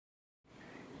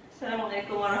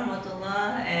Assalamualaikum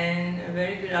warahmatullah, and a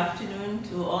very good afternoon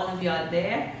to all of you out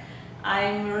there.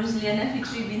 I'm Rozlianah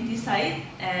Fitri Said,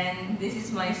 and this is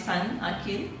my son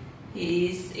Akil. He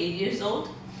is 8 years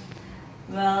old.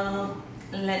 Well,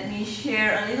 let me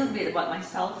share a little bit about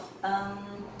myself.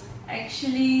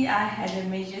 Actually, I had a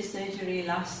major surgery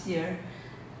last year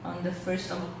on the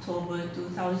 1st of October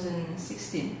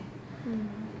 2016.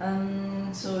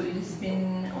 So it has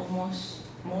been almost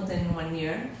more than 1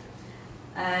 year.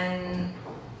 And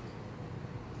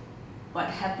what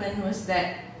happened was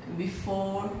that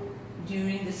before,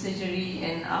 during the surgery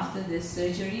and after the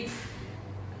surgery,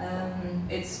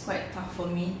 it's quite tough for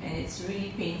me and it's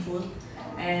really painful.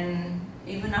 And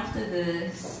even after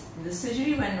the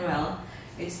surgery went well,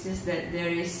 it's just that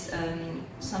there is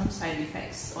some side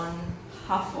effects on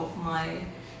half of my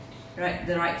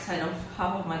the right side of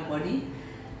half of my body.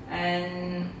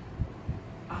 And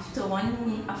after one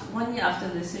year after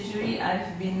the surgery,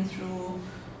 I've been through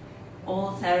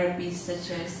all therapies such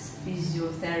as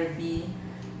physiotherapy.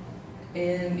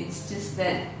 It's just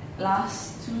that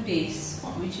last 2 days,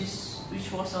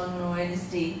 which was on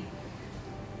Wednesday,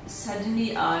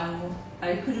 suddenly I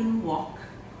couldn't walk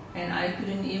and I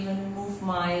couldn't even move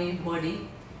my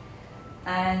body.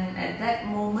 And at that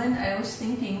moment, I was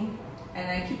thinking,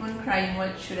 and I keep on crying,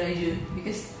 what should I do?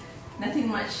 Because nothing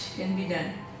much can be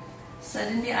done.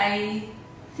 Suddenly I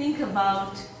think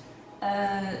about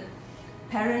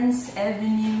Parents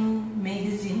Avenue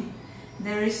magazine.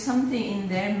 There is something in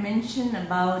there mentioned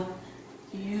about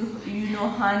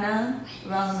UITM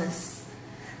wellness.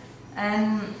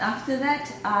 And after that,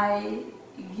 I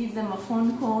give them a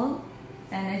phone call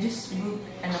and I just book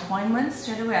an appointment.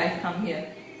 Straight away I come here.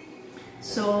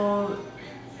 So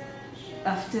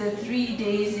after 3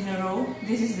 days in a row,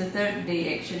 this is the third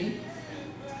day actually.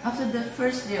 After the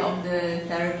first day of the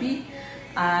therapy,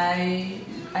 I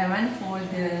went for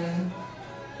the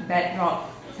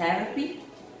Bedrock Therapy.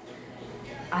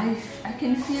 I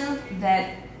can feel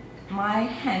that my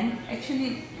hand,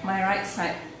 actually my right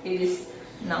side, it is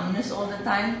numbness all the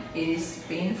time, it is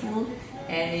painful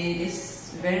and it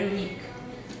is very weak.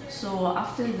 So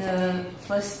after the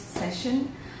first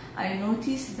session, I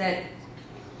noticed that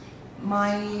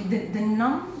the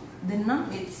numb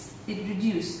it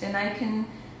reduced, and I can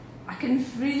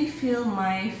really feel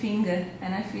my finger,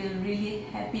 and I feel really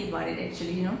happy about it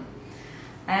actually, you know.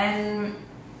 And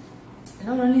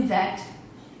not only that,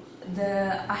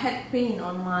 I had pain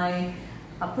on my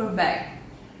upper back,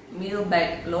 middle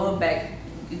back, lower back.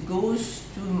 It goes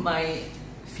to my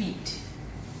feet,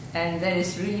 and that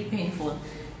is really painful.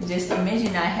 Just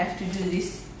imagine I have to do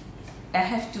this. I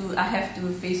have to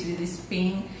face with this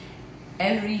pain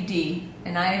every day,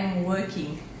 and I am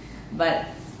working.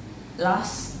 But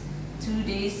last 2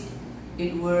 days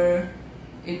it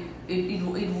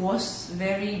was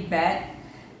very bad.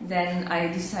 Then I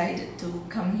decided to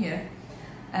come here,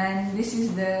 and this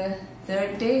is the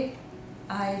third day.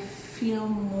 I feel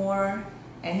more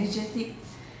energetic.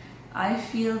 I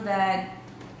feel that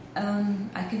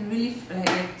I can really, like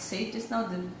I said just now,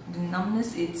 the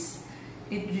numbness it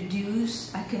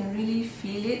reduced. I can really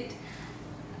feel it.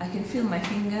 I can feel my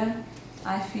finger.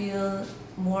 I feel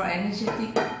more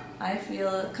energetic. I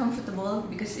feel comfortable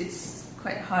because it's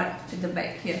quite hard at the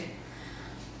back here.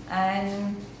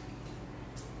 And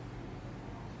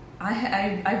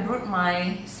I brought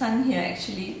my son here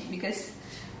actually because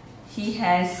he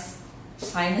has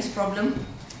sinus problem.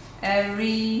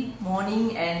 Every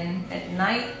morning and at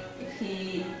night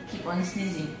he keep on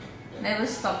sneezing, never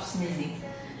stops sneezing.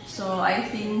 So I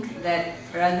think that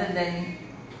rather than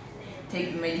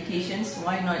take medications,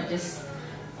 why not just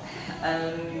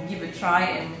give a try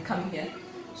and come here.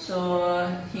 So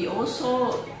he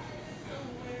also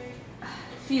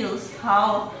feels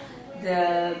how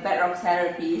the bedrock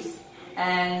therapy is,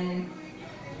 and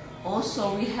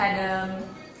also we had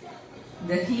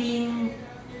the healing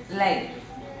leg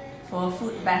for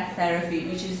foot bath therapy,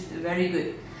 which is very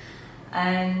good.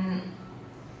 And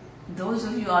those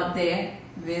of you out there,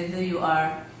 whether you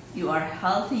are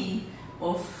healthy,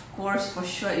 of course, for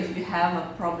sure, if you have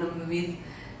a problem with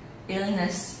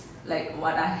illness like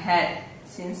what I had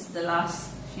since the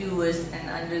last few years and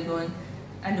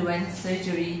underwent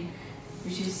surgery,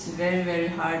 which is very, very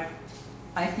hard,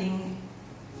 I think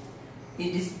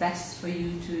it is best for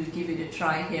you to give it a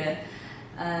try here.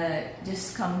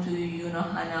 Just come to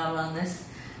UITM Wellness.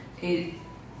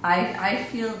 I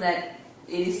feel that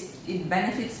it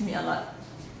benefits me a lot.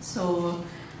 So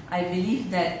I believe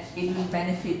that it will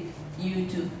benefit you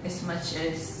too as much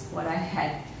as what I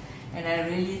had. And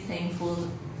I'm really thankful,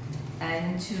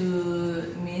 and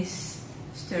to Miss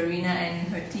Starina and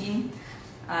her team,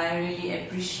 I really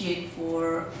appreciate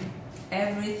for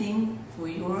everything, for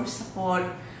your support,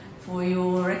 for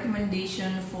your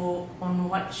recommendation on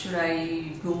what should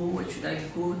I go, what should I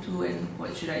go to, and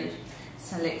what should I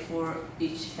select for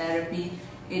each therapy.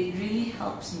 It really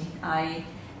helps me. I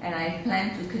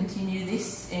plan to continue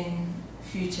this in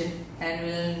future, and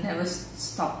we'll never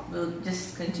stop. We'll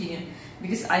just continue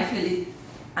because I feel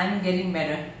I'm getting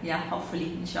better. Yeah,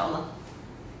 hopefully, inshallah.